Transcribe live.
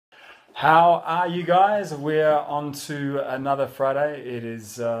How are you guys? We're on to another Friday. It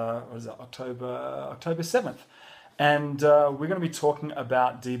is, what is it, October 7th. And we're going to be talking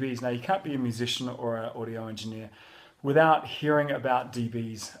about dBs. Now, you can't be a musician or an audio engineer without hearing about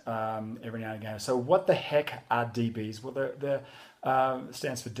dBs every now and again. So what the heck are dBs? Well, they're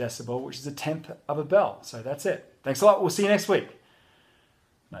stands for decibel, which is a tenth of a bell. So that's it. Thanks a lot. We'll see you next week.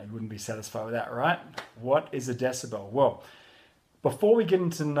 No, you wouldn't be satisfied with that, right? What is a decibel? Well, before we get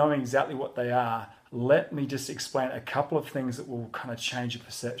into knowing exactly what they are, let me just explain a couple of things that will kind of change your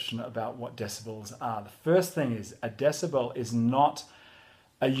perception about what decibels are. The first thing is a decibel is not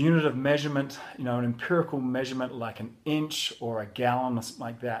a unit of measurement, an empirical measurement like an inch or a gallon or something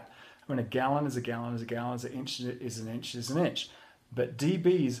like that. I mean, a gallon is a gallon is a gallon, an inch is an inch is an inch. But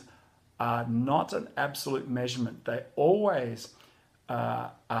dBs are not an absolute measurement. They always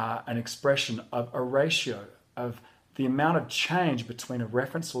are an expression of a ratio of the amount of change between a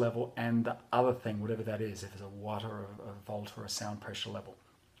reference level and the other thing, whatever that is, if it's a watt or a volt or a sound pressure level.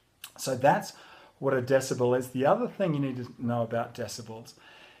 So that's what a decibel is. The other thing you need to know about decibels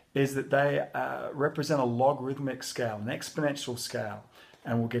is that they represent a logarithmic scale, an exponential scale.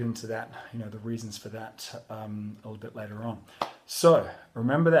 And we'll get into that, the reasons for that a little bit later on. So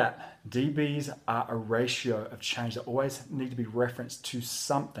remember that dBs are a ratio of change that always need to be referenced to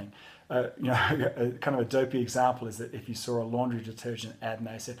something. Kind of a dopey example is that if you saw a laundry detergent ad and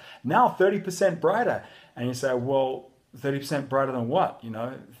they said, now 30% brighter, and you say, well, 30% brighter than what?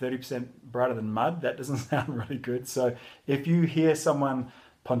 30% brighter than mud? That doesn't sound really good. So if you hear someone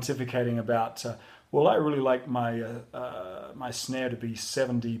pontificating about, well, I really like my my snare to be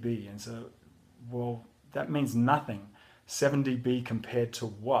 7 dB, and so, well, that means nothing. 7 dB compared to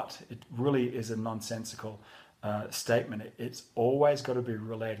what? It really is a nonsensical statement. It's always got to be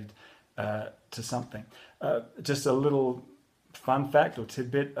related to something. Just a little fun fact or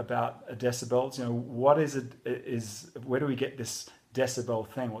tidbit about decibels. What is it? Where do we get this decibel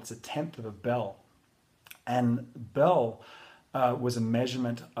thing? Well, it's a tenth of a bell, and bell was a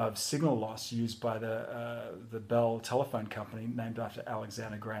measurement of signal loss used by the Bell telephone company, named after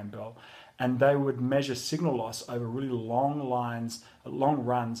Alexander Graham Bell, and they would measure signal loss over really long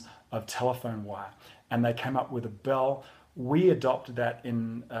runs of telephone wire, and they came up with a bell. We adopted that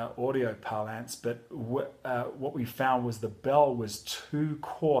in audio parlance, but what we found was the bell was too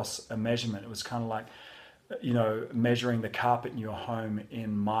coarse a measurement. It was kind of like, measuring the carpet in your home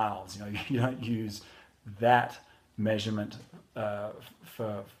in miles. You don't use that measurement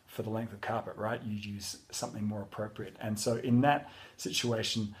for the length of carpet, right? You use something more appropriate. And so in that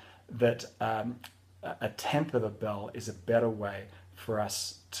situation, that a tenth of a bell is a better way for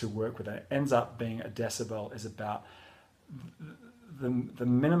us to work with it. It ends up being a decibel is about the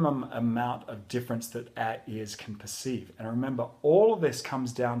minimum amount of difference that our ears can perceive. And remember, all of this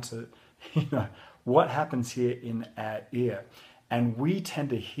comes down to what happens here in our ear, and we tend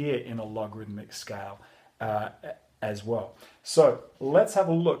to hear in a logarithmic scale as well. So let's have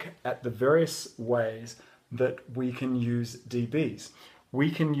a look at the various ways that we can use dBs.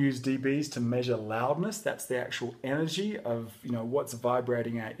 We can use dBs to measure loudness. That's the actual energy of what's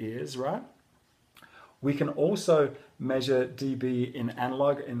vibrating our ears, right? We can also measure dB in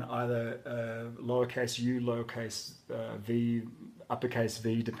analog in either lowercase u, lowercase v, uppercase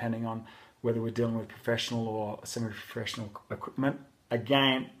v, depending on whether we're dealing with professional or semi-professional equipment.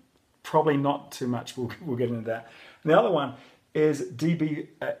 Again, probably not too much. We'll get into that. And the other one is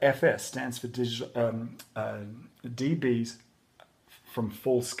dBFS, stands for digital dBs from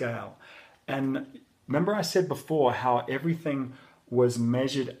full scale. And remember I said before how everything was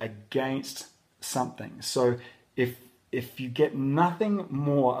measured against something. So if you get nothing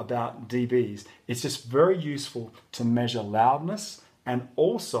more about dBs, it's just very useful to measure loudness and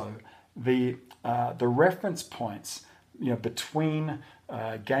also the reference points between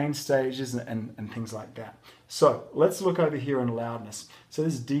gain stages and things like that. So let's look over here in loudness. So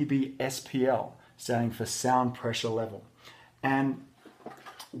this is dBSPL, standing for sound pressure level. And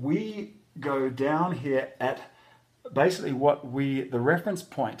we go down here at basically the reference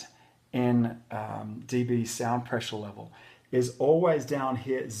point in dB sound pressure level is always down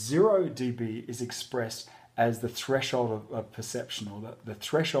here. 0 dB is expressed as the threshold of perception, or the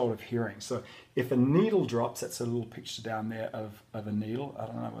threshold of hearing. So if a needle drops, that's a little picture down there of a needle. I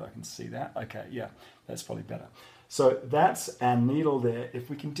don't know whether I can see that. Okay, yeah, that's probably better. So that's our needle there. If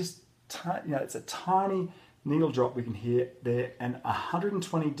we can just, it's a tiny needle drop we can hear there, and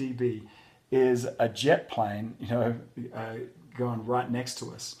 120 dB is a jet plane, going right next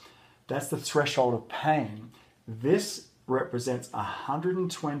to us. That's the threshold of pain. This represents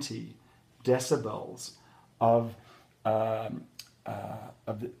 120 decibels of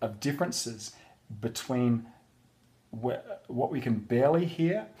of differences between what we can barely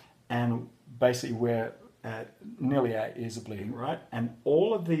hear and basically where nearly our ears are bleeding, right? And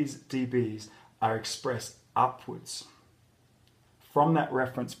all of these dBs are expressed upwards from that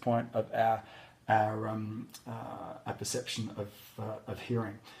reference point of our perception of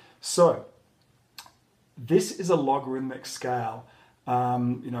hearing. So this is a logarithmic scale.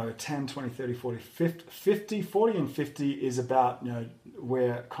 10, 20, 30, 40, 50, 40 and 50 is about,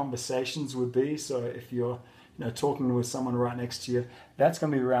 where conversations would be. So if you're, talking with someone right next to you, that's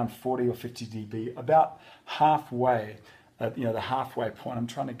going to be around 40 or 50 dB, about halfway, the halfway point. I'm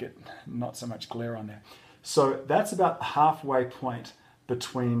trying to get not so much glare on there. So that's about the halfway point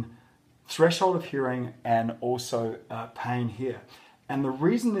between threshold of hearing and also pain here. And the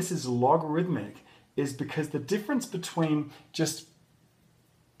reason this is logarithmic is because the difference between just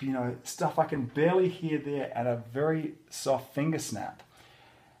stuff I can barely hear there at a very soft finger snap,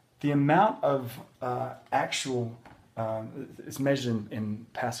 the amount of actual, it's measured in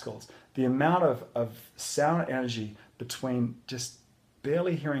pascals, the amount of sound energy between just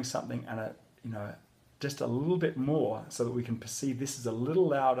barely hearing something and just a little bit more, so that we can perceive this is a little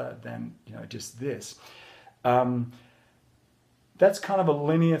louder than just this. That's kind of a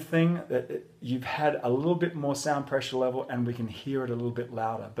linear thing, that you've had a little bit more sound pressure level and we can hear it a little bit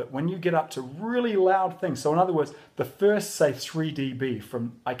louder. But when you get up to really loud things, so in other words, the first, say, 3 dB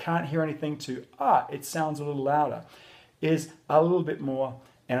from I can't hear anything to it sounds a little louder, is a little bit more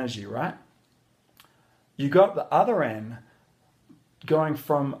energy, right? You got the other end going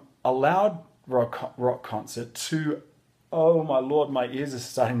from a loud rock concert to, oh my Lord, my ears are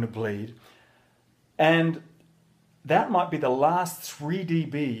starting to bleed. And that might be the last 3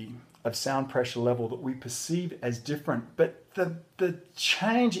 dB of sound pressure level that we perceive as different. But the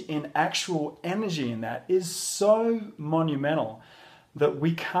change in actual energy in that is so monumental that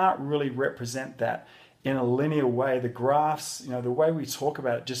we can't really represent that in a linear way. The graphs, the way we talk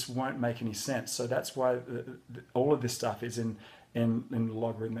about it just won't make any sense. So that's why all of this stuff is in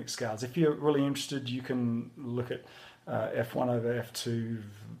logarithmic scales. If you're really interested, you can look at F1 over F2,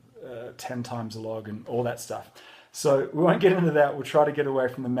 10 times the log and all that stuff. So we won't get into that. We'll try to get away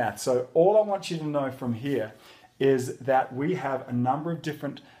from the math. So all I want you to know from here is that we have a number of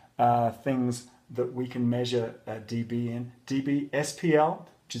different things that we can measure dB in. dB, SPL,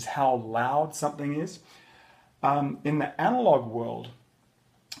 which is how loud something is. In the analog world,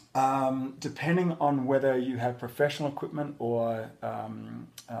 depending on whether you have professional equipment or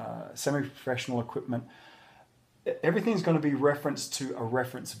semi-professional equipment, everything's going to be referenced to a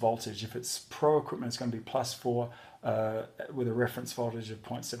reference voltage. If it's pro equipment, it's going to be +4 with a reference voltage of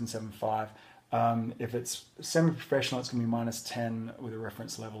 0.775. If it's semi-professional, it's going to be -10 with a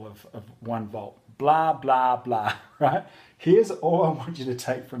reference level of 1 volt. Blah, blah, blah, right? Here's all I want you to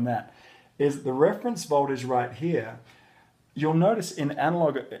take from that, is the reference voltage right here. You'll notice in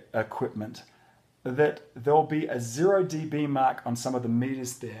analog equipment that there'll be a 0 dB mark on some of the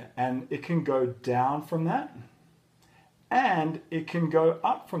meters there, and it can go down from that, and it can go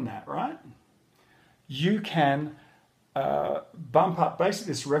up from that, right? You can bump up.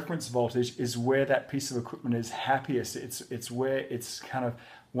 Basically, this reference voltage is where that piece of equipment is happiest. It's where it's kind of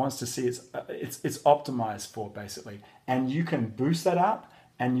wants to see it's optimized for, basically. And you can boost that up,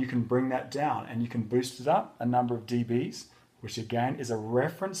 and you can bring that down, and you can boost it up a number of dBs, which again is a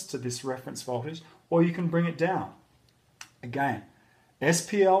reference to this reference voltage, or you can bring it down. Again,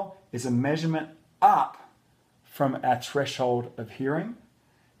 SPL is a measurement up from our threshold of hearing.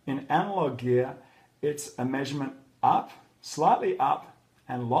 In analog gear, it's a measurement up, slightly up,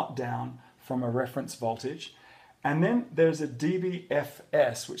 and a lot down from a reference voltage. And then there's a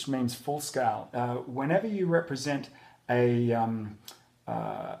dBFS, which means full scale. Whenever you represent a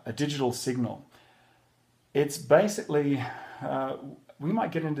digital signal, it's basically, we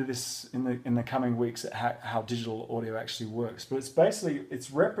might get into this in the coming weeks at how digital audio actually works, but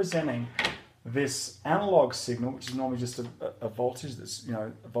it's representing this analog signal, which is normally just a voltage, that's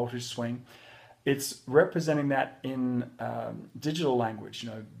a voltage swing. It's representing that in digital language,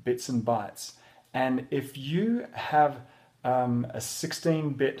 bits and bytes. And if you have a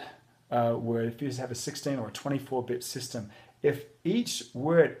 16-bit word, if you have a 16 or a 24-bit system, if each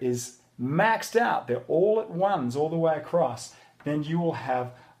word is maxed out, they're all at ones all the way across, then you will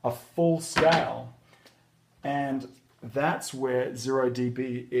have a full scale. And that's where 0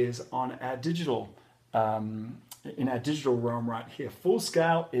 dB is on our digital, in our digital realm right here. Full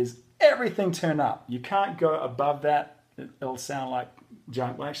scale is everything turned up. You can't go above that. It'll sound like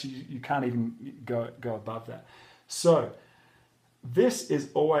junk. Well, actually, you can't even go above that. So this is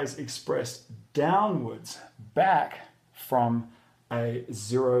always expressed downwards, back from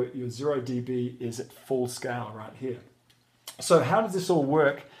your 0 dB is at full scale right here. So how does this all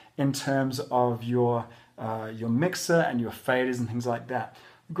work in terms of your mixer and your faders and things like that?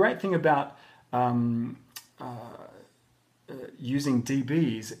 The great thing about using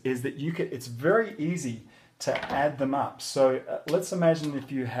dBs is that it's very easy to add them up. So let's imagine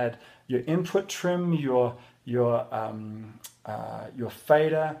if you had your input trim, your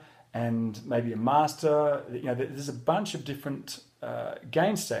fader, and maybe a master. There's a bunch of different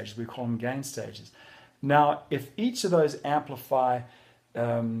gain stages. We call them gain stages. Now, if each of those amplify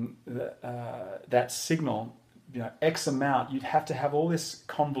that signal, X amount, you'd have to have all this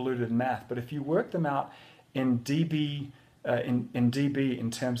convoluted math. But if you work them out in dB,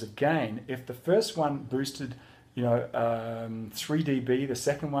 in terms of gain, if the first one boosted 3 dB, the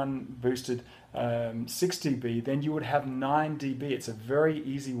second one boosted 6 dB, then you would have 9 dB. It's a very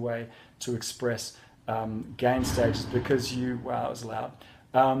easy way to express gain stages because wow, that was loud.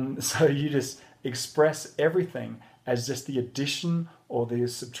 So you just express everything as just the addition or the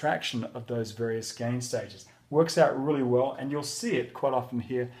subtraction of those various gain stages. Works out really well, and you'll see it quite often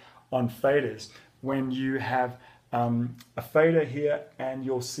here on faders when you have a fader here and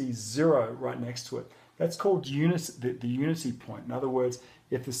you'll see 0 right next to it. That's called the unity point. In other words,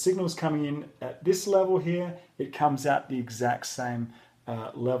 if the signal is coming in at this level here, it comes out the exact same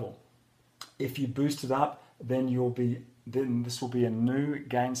level. If you boost it up, then this will be a new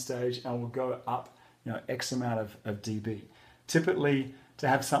gain stage and will go up X amount of dB. Typically, to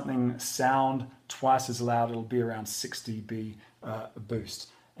have something sound twice as loud, it'll be around 6 dB boost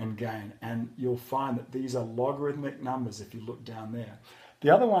and gain. And you'll find that these are logarithmic numbers if you look down there. The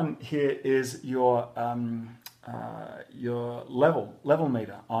other one here is your level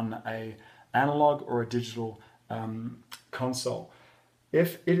meter on a analog or a digital console.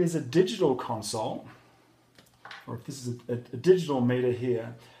 If it is a digital console, or if this is a digital meter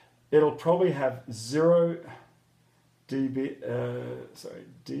here, it'll probably have 0 dB,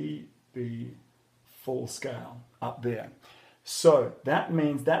 dB full scale up there. So that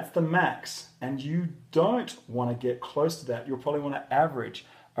means that's the max, and you don't want to get close to that. You'll probably want to average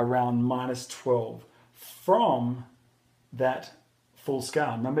around -12 from that full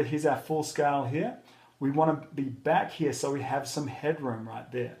scale. Remember, here's our full scale here. We want to be back here so we have some headroom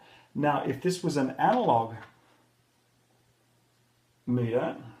right there. Now, if this was an analog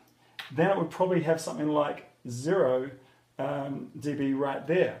meter, then it would probably have something like 0 dB right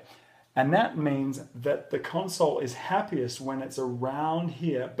there. And that means that the console is happiest when it's around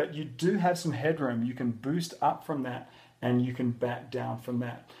here, but you do have some headroom. You can boost up from that and you can back down from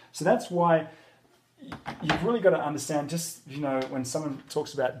that. So that's why you've really got to understand, just, when someone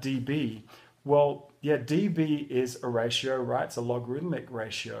talks about dB, well, yeah, dB is a ratio, right? It's a logarithmic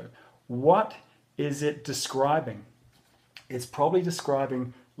ratio. What is it describing? It's probably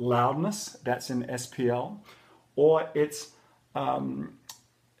describing loudness, that's in SPL, or it's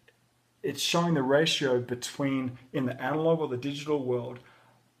showing the ratio between, in the analog or the digital world,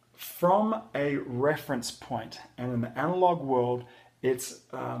 from a reference point. And in the analog world, it's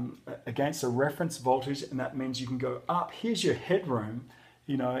against a reference voltage, and that means you can go up. Here's your headroom,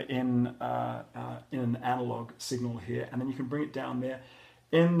 in an analog signal here, and then you can bring it down there.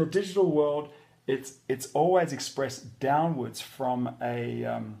 In the digital world, it's always expressed downwards from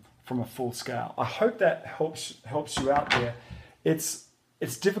a full scale. I hope that helps you out there.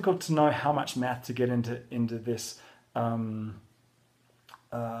 It's difficult to know how much math to get into this,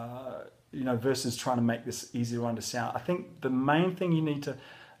 versus trying to make this easier to understand. I think the main thing you need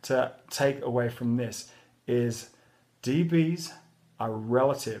to take away from this is dBs are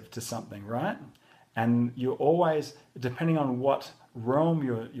relative to something, right? And you're always, depending on what realm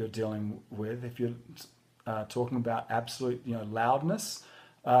you're dealing with, if you're talking about absolute loudness,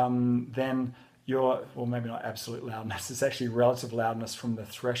 then well, maybe not absolute loudness, it's actually relative loudness from the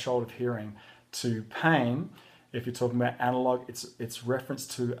threshold of hearing to pain. If you're talking about analog, it's reference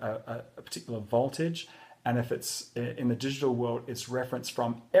to a particular voltage, and if it's in the digital world, it's reference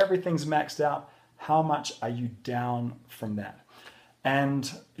from everything's maxed out, how much are you down from that?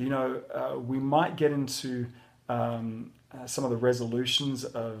 And we might get into some of the resolutions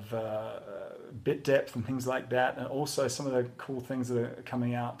of bit depth and things like that, and also some of the cool things that are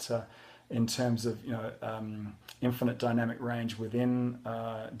coming out in terms of infinite dynamic range within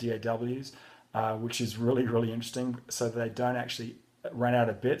DAWs, which is really, really interesting. So they don't actually run out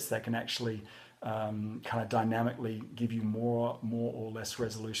of bits. They can actually kind of dynamically give you more or less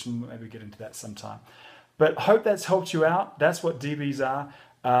resolution. Maybe we'll get into that sometime. But hope that's helped you out. That's what dBs are.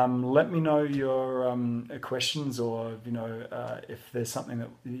 Let me know your questions, or if there's something that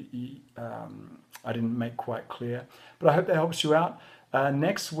I didn't make quite clear. But I hope that helps you out.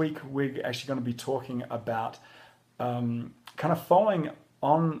 Next week we're actually going to be talking about kind of following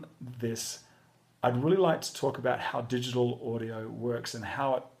on this. I'd really like to talk about how digital audio works and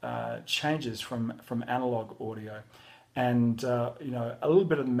how it changes from analog audio, and a little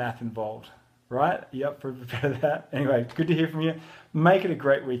bit of the math involved. Right? You up for a bit of that? Anyway, good to hear from you. Make it a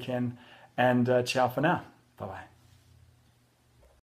great weekend, and ciao for now. Bye-bye.